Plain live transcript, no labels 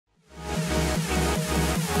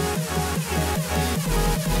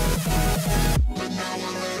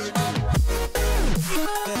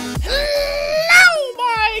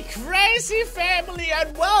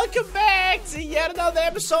and welcome back to yet another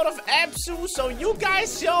episode of Abzu. So you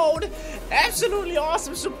guys showed absolutely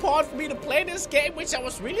awesome support for me to play this game, which I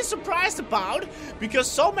was really surprised about because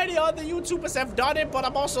so many other YouTubers have done it, but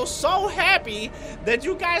I'm also so happy that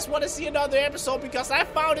you guys want to see another episode because I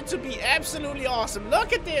found it to be absolutely awesome.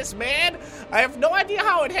 Look at this, man. I have no idea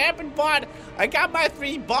how it happened, but I got my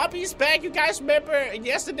 3 bobbies back. You guys remember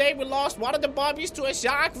yesterday we lost one of the bobbies to a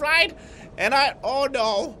shark, right? And oh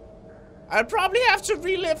no. I probably have to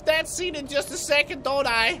relive that scene in just a second, don't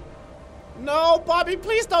I? No, Bobby,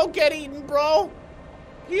 please don't get eaten, bro.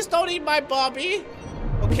 Please don't eat my Bobby.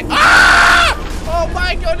 Okay. Ah! Oh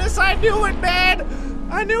my goodness, I knew it, man.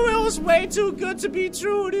 I knew it was way too good to be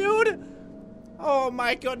true, dude. Oh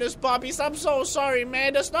my goodness, Bobbies, I'm so sorry,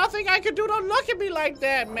 man. There's nothing I can do. Don't look at me like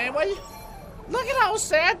that, man. Look at how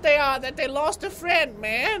sad they are that they lost a friend,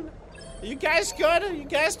 man. Are you guys good? Are you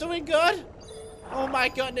guys doing good? Oh my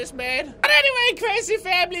goodness, man. But anyway, crazy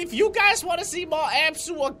family, if you guys want to see more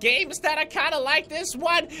Abzu or games that are kind of like this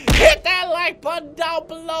one, hit that like button down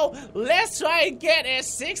below. Let's try and get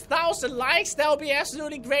 6,000 likes. That would be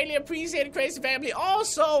absolutely greatly appreciated, crazy family.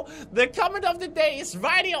 Also, the comment of the day is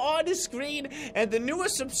right here on the screen. And the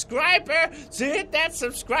newest subscriber to hit that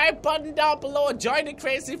subscribe button down below and join the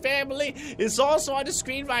crazy family is also on the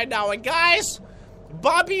screen right now. And guys,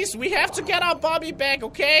 Bobbies, we have to get our Bobby back,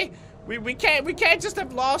 okay? We can't just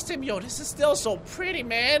have lost him. Yo, this is still so pretty,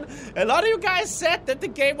 man. A lot of you guys said that the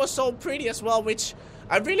game was so pretty as well, which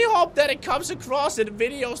I really hope that it comes across in the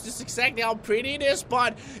videos just exactly how pretty it is.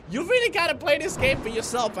 But you really gotta play this game for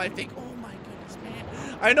yourself, I think. Oh my goodness,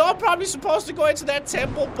 man. I know I'm probably supposed to go into that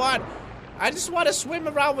temple, but I just want to swim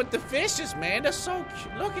around with the fishes, man. They're so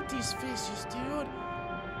cute. Look at these fishes, dude.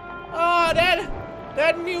 Oh,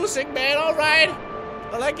 that music, man. All right.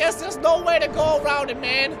 Well, I guess there's no way to go around it,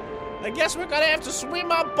 man. I guess we're gonna have to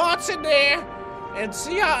swim our butts in there and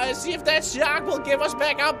see if that shark will give us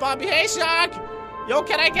back our Bobby. Hey, shark! Yo,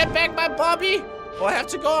 can I get back my Bobby? Oh, I have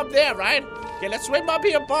to go up there, right? Okay, let's swim up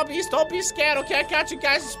here, Bobbies. Don't be scared, okay? I got you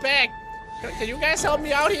guys' back. Can you guys help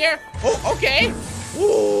me out here? Oh, okay.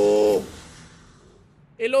 Ooh.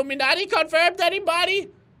 Illuminati confirmed, anybody?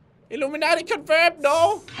 Illuminati confirmed?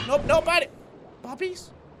 No? Nope, nobody. Bobbies?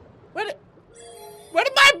 Where did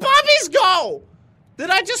my Bobbies go? Did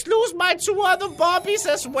I just lose my 2 other Bobbies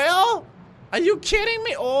as well? Are you kidding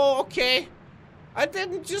me? Oh, okay. I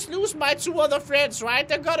didn't just lose my 2 other friends, right?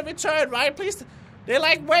 They're gonna return, right? Please. They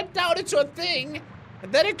like went down into a thing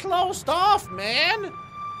and then it closed off, man.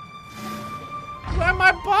 Where are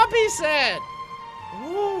my Bobbies at?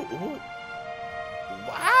 Ooh.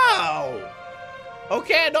 Wow.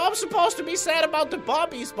 Okay, I know I'm supposed to be sad about the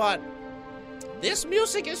Bobbies, but this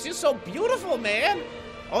music is just so beautiful, man.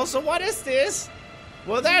 Also, what is this?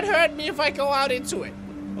 Will that hurt me if I go out into it?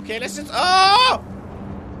 Okay, let's just... Oh!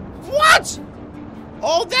 What?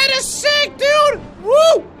 Oh, that is sick, dude!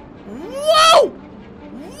 Woo! Whoa!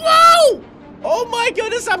 Whoa! Oh my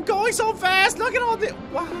goodness, I'm going so fast. Look at all the...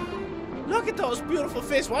 Wow. Look at those beautiful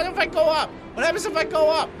fish. What if I go up? What happens if I go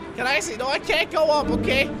up? Can I see? No, I can't go up,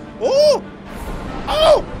 okay? Oh!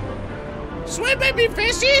 Oh! Swim with me,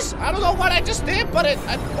 fishies! I don't know what I just did, but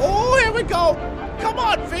oh, here we go. Come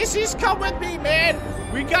on, fishies, come with me, man.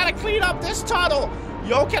 We gotta clean up this tunnel.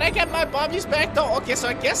 Yo, can I get my Bobbies back, though? Okay, so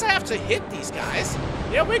I guess I have to hit these guys.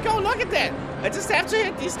 Here we go, look at that. I just have to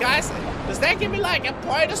hit these guys. Does that give me, like, a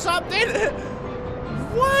point or something?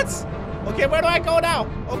 What? Okay, where do I go now?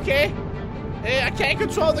 Okay. Hey, I can't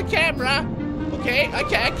control the camera. Okay, I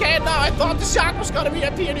can't now. I thought the shark was gonna be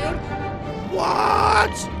up here, dude.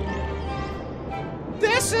 What?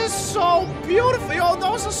 This is so beautiful. Yo,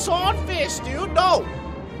 those are swordfish, dude. No,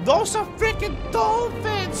 those are freaking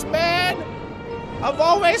dolphins, man. I've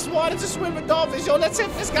always wanted to swim with dolphins. Yo, let's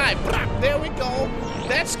hit this guy. There we go.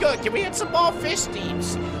 That's good. Can we hit some more fish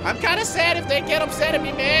teams? I'm kind of sad if they get upset at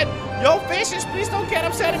me, man. Yo, fishes, please don't get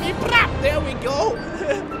upset at me. There we go.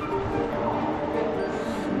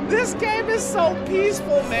 This game is so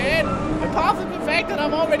peaceful, man. Apart from the fact that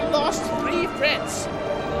I've already lost 3 friends.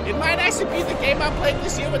 It might actually be the game I played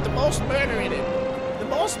this year with the most murder in it. The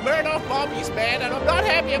most murder of Bobbies, man, and I'm not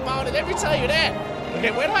happy about it, let me tell you that. Okay,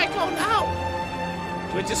 where do I go now?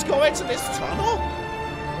 Do I just go into this tunnel?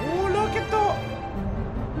 Oh, look at the...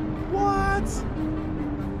 What?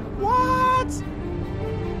 What?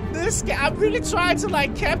 This game... I'm really trying to,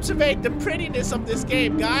 like, captivate the prettiness of this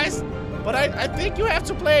game, guys. But I think you have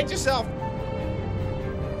to play it yourself.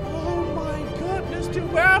 Oh, my goodness,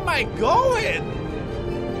 dude, where am I going?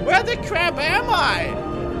 Where the crap am I?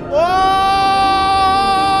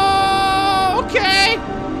 Whoa! Okay.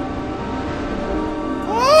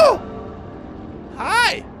 Oh!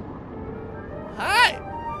 Hi. Hi.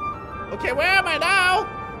 Okay, where am I now?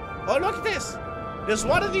 Oh, look at this. There's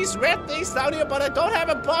one of these red things down here, but I don't have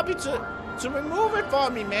a Bobby to remove it for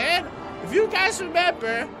me, man. If you guys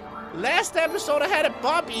remember, last episode I had a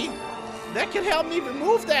Bobby that can help me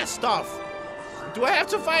remove that stuff. Do I have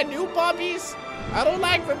to find new Bobbies? I don't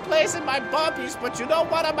like replacing my Bobbies, but you know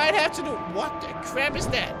what I might have to do? What the crap is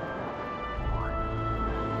that?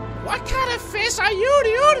 What kind of fish are you,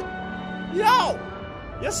 dude? Yo,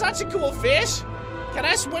 you're such a cool fish. Can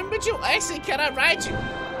I swim with you? Actually, can I ride you?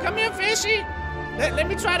 Come here, fishy. Let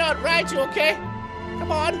me try to ride you, okay?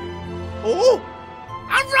 Come on. Oh,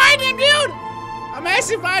 I'm riding him, dude. I'm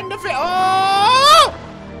actually riding the fish. Oh!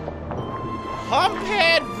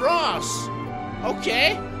 Humphead Ross.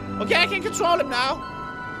 Okay. Okay, I can control him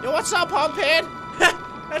now. Yo, what's up, Humphead?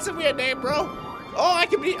 That's a weird name, bro. Oh, I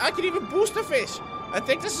can even boost the fish. I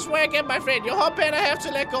think this is where I get my friend. Yo, Humphead, I have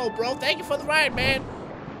to let go, bro. Thank you for the ride, man.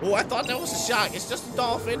 Oh, I thought that was a shark. It's just a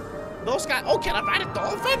dolphin. Those guys. Oh, can I ride a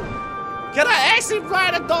dolphin? Can I actually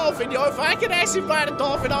ride a dolphin, yo? If I can actually ride a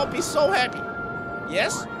dolphin, I'll be so happy.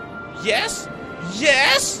 Yes? Yes?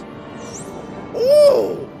 Yes?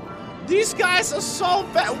 Ooh! These guys are so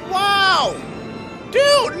fast. Wow!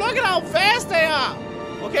 Dude, look at how fast they are.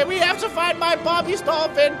 Okay, we have to find my Bobby's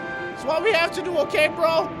dolphin. That's what we have to do, okay,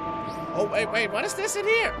 bro? Oh, wait, what is this in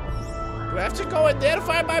here? Do I have to go in there to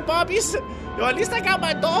find my Bobbies? Yo, at least I got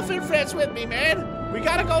my dolphin friends with me, man. We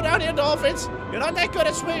gotta go down here, dolphins. You're not that good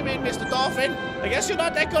at swimming, Mr. Dolphin. I guess you're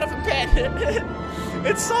not that good of a pet.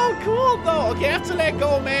 It's so cool, though. Okay, I have to let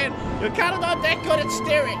go, man. You're kind of not that good at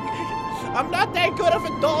steering. I'm not that good of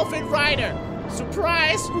a dolphin rider.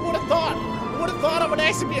 Surprise! Who would have thought? Who would have thought I would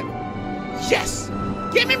actually be a... Yes!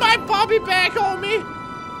 Give me my Bobby back, homie!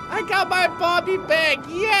 I got my Bobby back.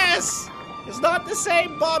 Yes! It's not the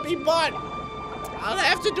same Bobby, but I'll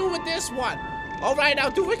have to do with this one. All right, now,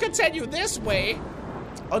 do we continue this way?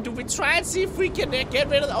 Or do we try and see if we can get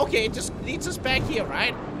rid of the... Okay, it just leads us back here,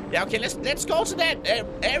 right? Yeah, okay, let's go to that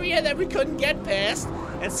area that we couldn't get past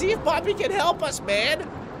and see if Bobby can help us, man.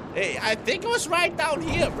 Hey, I think it was right down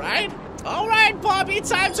here, right? All right, Bobby,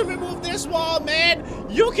 time to remove this wall, man.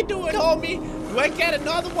 You can do it, homie. Do I get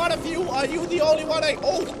another one of you? Are you the only one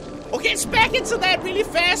Oh, okay, it's back into that really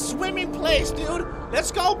fast swimming place, dude.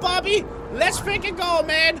 Let's go, Bobby. Let's freaking go,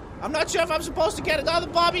 man. I'm not sure if I'm supposed to get another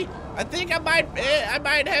Bobby. I think I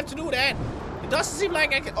might have to do that. It doesn't seem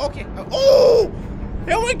like I can. Okay. Oh,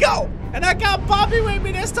 here we go. And I got Bobby with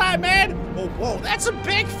me this time, man. Oh, whoa, that's a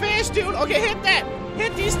big fish, dude. Okay, hit that.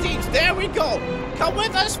 Hit these things. There we go. Come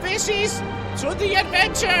with us, fishies, to the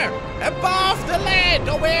adventure above the land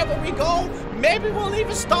or wherever we go. Maybe we'll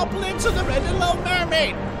even stumble into the Little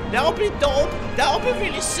Mermaid. That'll be dope. That'll be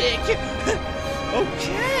really sick.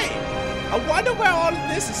 Okay. I wonder where all of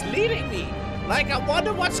this is leading me. Like, I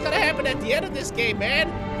wonder what's gonna happen at the end of this game, man.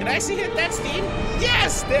 Can I actually hit that steam?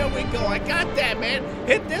 Yes, there we go. I got that, man.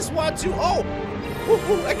 Hit this one, too. Oh,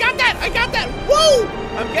 woo, I got that. I got that. Woo!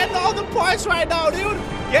 I'm getting all the points right now, dude.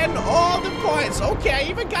 Getting all the points. Okay, I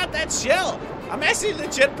even got that shell. I'm actually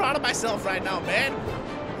legit proud of myself right now, man.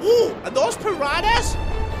 Ooh, are those piranhas?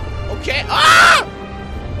 Okay. Ah!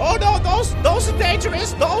 Oh, no, those are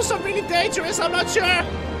dangerous. Those are really dangerous. I'm not sure.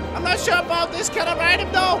 I'm not sure about this. Can I ride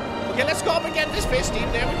him, though? Okay, let's go up and get this fish, team.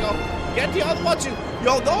 There we go. Get the other one, too.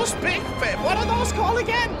 Yo, those big fish. What are those called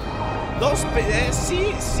again? Those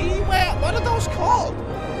sea whale. What are those called?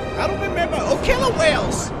 I don't remember. Oh, killer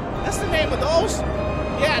whales. That's the name of those.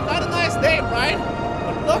 Yeah, not a nice name, right?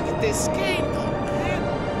 But look at this game, though,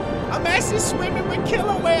 man. I'm actually swimming with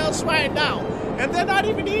killer whales right now. And they're not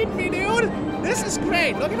even eating me, dude. This is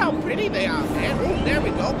great. Look at how pretty they are, man. Oh, there we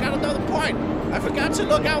go. Got another point. I forgot to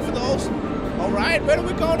look out for those. All right, where do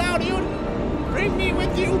we go now, dude? Bring me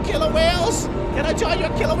with you, killer whales. Can I join your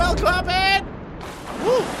killer whale club, man?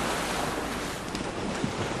 Woo.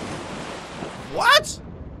 What?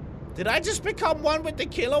 Did I just become one with the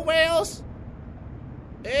killer whales?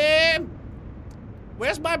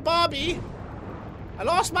 Where's my Bobby? I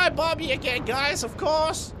lost my Bobby again, guys, of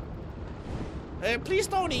course. Please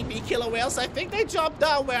don't eat me, killer whales. I think they jumped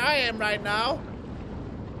down where I am right now.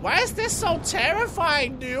 Why is this so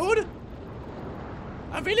terrifying, dude?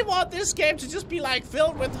 I really want this game to just be like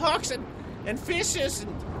filled with hugs and fishes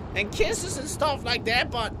and kisses and stuff like that,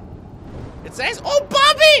 but it says, oh,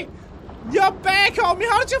 Bobby! You're back, homie.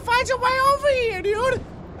 How did you find your way over here, dude?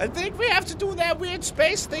 I think we have to do that weird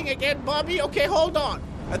space thing again, Bobby. Okay, hold on.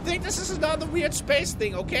 I think this is another weird space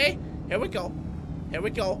thing, okay? Here we go. Here we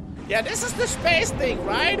go. Yeah, this is the space thing,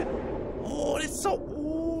 right? Oh, it's so...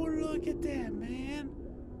 Oh, look at that, man.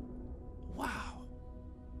 Wow.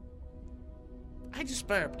 I just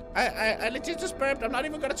burped. I legit just burped. I'm not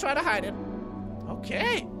even gonna try to hide it.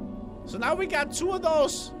 Okay. So now we got 2 of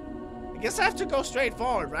those. I guess I have to go straight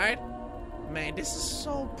forward, right? Man, this is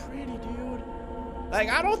so pretty, dude. Like,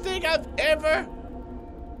 I don't think I've ever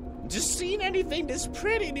just seen anything this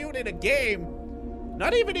pretty, dude, in a game.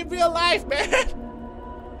 Not even in real life, man.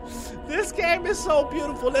 This game is so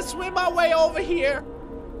beautiful. Let's swim our way over here.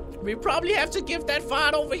 We probably have to give that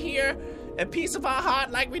fart over here a piece of our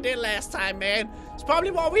heart like we did last time, man. It's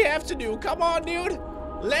probably what we have to do. Come on, dude.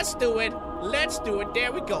 Let's do it. Let's do it.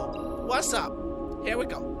 There we go. What's up? Here we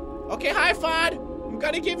go. Okay, hi, Fard. I'm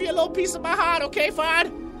gonna give you a little piece of my heart, okay, Fard?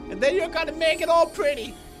 And then you're gonna make it all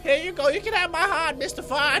pretty. Here you go. You can have my heart, Mr.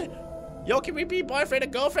 Fard. Yo, can we be boyfriend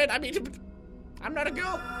and girlfriend? I mean, I'm not a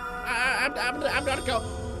girl. I'm not a girl.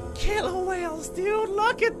 Killer whales, dude.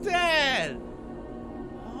 Look at that.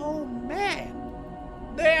 Oh, man.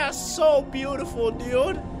 They are so beautiful,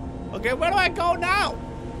 dude. Okay, where do I go now?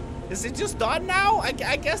 Is it just done now?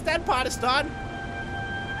 I guess that part is done.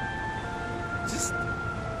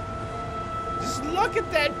 Just look at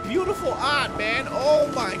that beautiful art, man. Oh,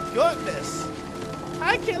 my goodness.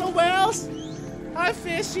 Hi, killer whales. Hi,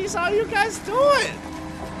 fishies. How you guys doing?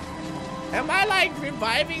 Am I, like,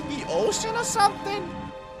 reviving the ocean or something?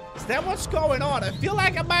 Is that what's going on? I feel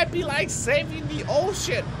like I might be, like, saving the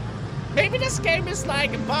ocean. Maybe this game is,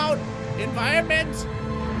 like, about environment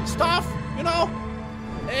stuff, you know?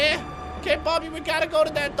 Okay, Bobby, we gotta go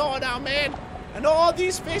to that door now, man. I know all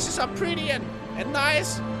these fishes are pretty and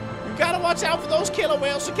nice. You gotta watch out for those killer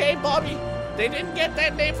whales, okay, Bobby? They didn't get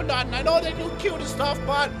that name for nothing. I know they look cute and stuff,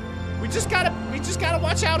 but we just gotta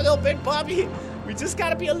watch out a little bit, Bobby. We just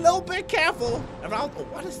gotta be a little bit careful around. Oh,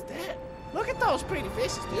 what is that? Look at those pretty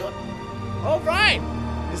fishes, dude. All right.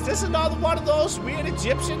 Is this another one of those weird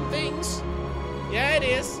Egyptian things? Yeah, it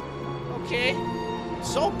is. Okay.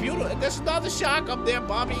 So beautiful. There's another shark up there,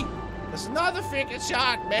 Bobby. There's another freaking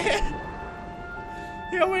shark, man.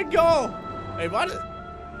 Here we go. Hey, what is...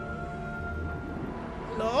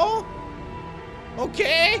 Hello?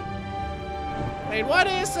 Okay. Wait, what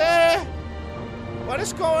is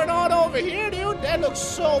going on over here, dude? That looks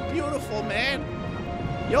so beautiful, man.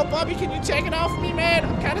 Yo, Bobby, can you check it out for me, man?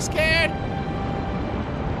 I'm kind of scared.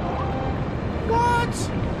 What?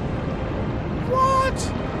 What?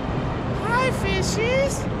 Hi,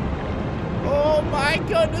 fishies. Oh, my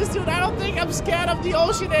goodness, dude. I don't think I'm scared of the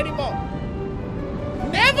ocean anymore.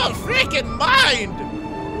 Never freaking mind.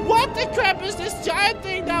 What the crap is this giant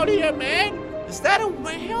thing down here, man? Is that a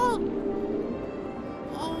whale?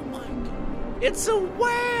 Oh, my God. It's a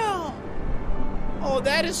whale. Oh,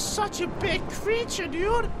 that is such a big creature,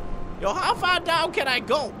 dude. Yo, how far down can I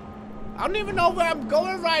go? I don't even know where I'm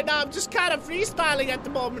going right now. I'm just kind of freestyling at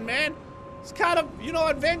the moment, man. It's kind of, you know,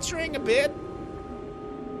 adventuring a bit.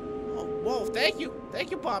 Oh, whoa, thank you.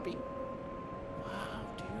 Thank you, Poppy. Wow,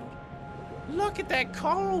 dude. Look at that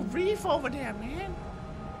coral reef over there, man.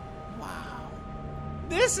 Wow.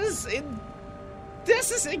 This is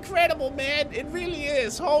incredible, man. It really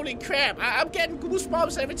is. Holy crap. I'm getting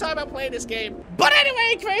goosebumps every time I play this game. But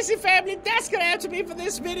anyway, crazy family, that's gonna have to be for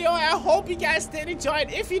this video. I hope you guys did enjoy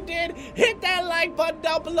it. If you did, hit that like button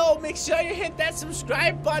down below. Make sure you hit that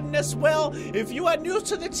subscribe button as well. If you are new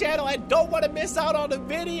to the channel and don't want to miss out on the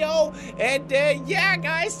video. And yeah,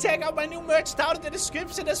 guys, check out my new merch down in the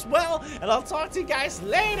description as well. And I'll talk to you guys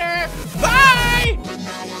later. Bye!